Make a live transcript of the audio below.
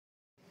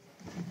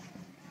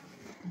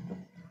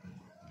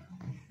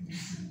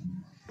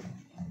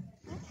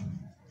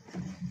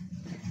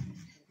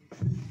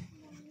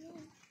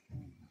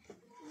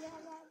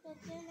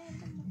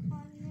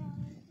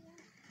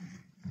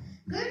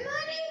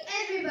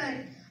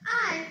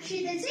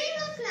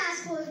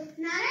Passport,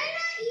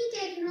 Narayana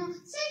E-Techno,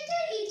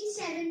 Sector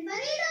 87,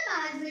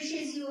 Faridabad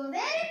wishes you a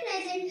very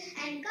pleasant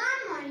and calm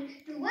morning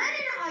to one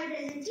and all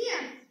present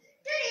here.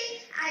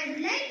 Today, I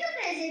would like to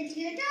present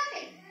you a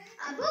topic,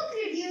 a book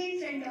review in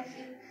front of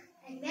you.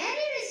 I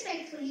very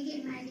respectfully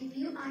give my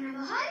review on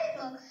our holy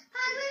book,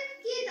 Bhagwat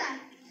Gita.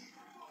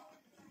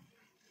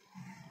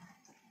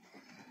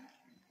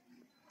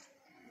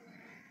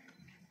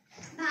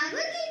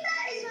 Bhagwat Gita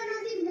is one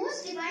of the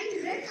most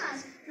divine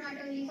granthas, not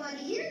only for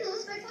the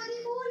Hindus but for the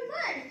whole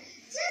world.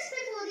 Just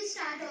before the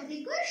start of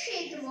the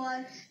Kurukshetra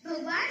war,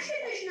 Bhagwan Shri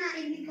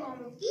Krishna in the form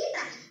of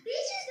Geeta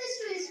preaches this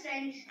to his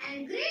friend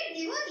and great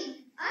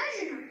devotee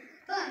Arjuna.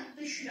 But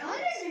we should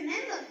always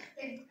remember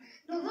that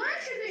Bhagwan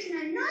Shri Krishna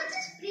not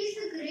just preached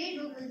the great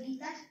Bhagavad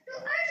Gita to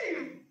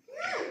Arjuna.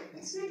 No,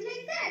 it's not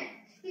like that.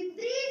 He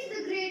preached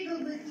the great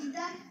Bhagavad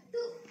Gita to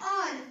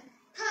all.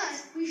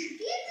 Thus, we should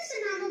keep this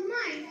in our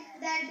mind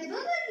that the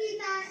Bhagavad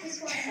Gita is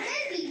for the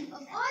well-being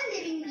of all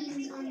living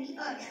beings on the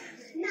earth.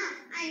 Now,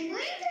 I am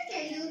going to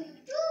tell you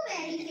two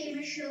very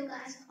famous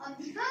shlokas of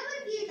the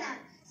Bhagavad Gita.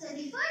 So,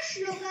 the first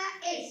shloka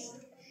is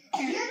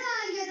Yada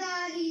yada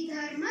hi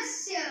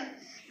dharmasya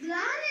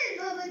glanir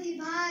bhavati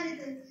bharat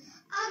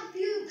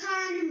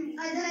abhyuthanam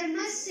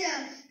adharmasya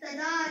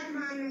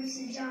tadatmanam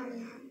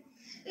srijamyam.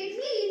 It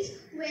means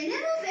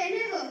whenever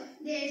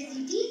there is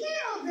the decay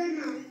of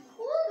dharma,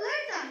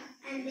 Bharta,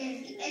 and there is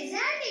the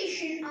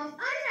exaltation of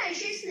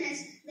unrighteousness,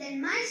 then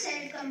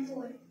myself come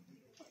forth.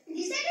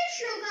 The second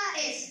shloka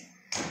is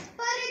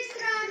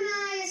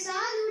Paritranaya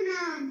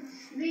sadhunam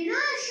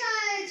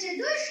vinashaya cha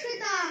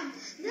dushkritam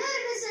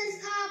dharma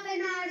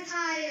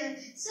sansthapanarthaya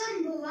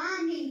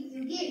sambhavami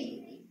yuge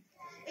yuge.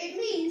 It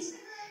means,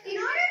 in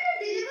order to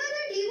deliver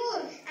the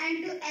devout and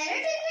to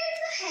eradicate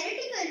the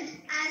heretical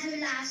as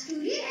well as to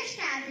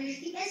re-establish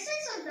the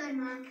essence of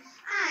Dharma,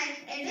 I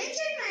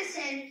adventured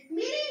myself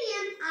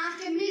millennium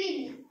after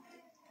millennium.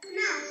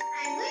 Now,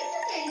 I am going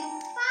to tell you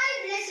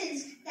 5 lessons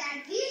that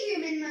we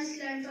humans must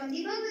learn from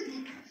the Bhagavad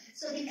Gita.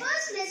 So, the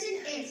first lesson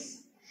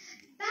is,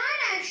 bad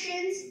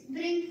actions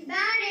bring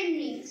bad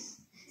endings.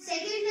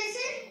 Second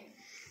lesson,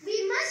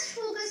 we must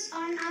focus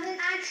on our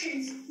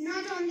actions,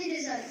 not on the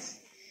results.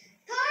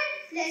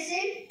 Third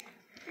lesson,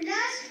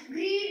 lust,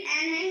 greed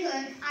and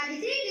anger are the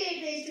 3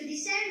 gateways to the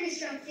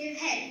self-destructive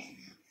health.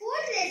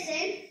 Fourth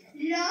lesson,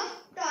 love,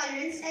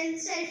 tolerance and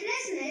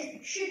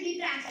selflessness should be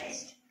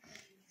practiced.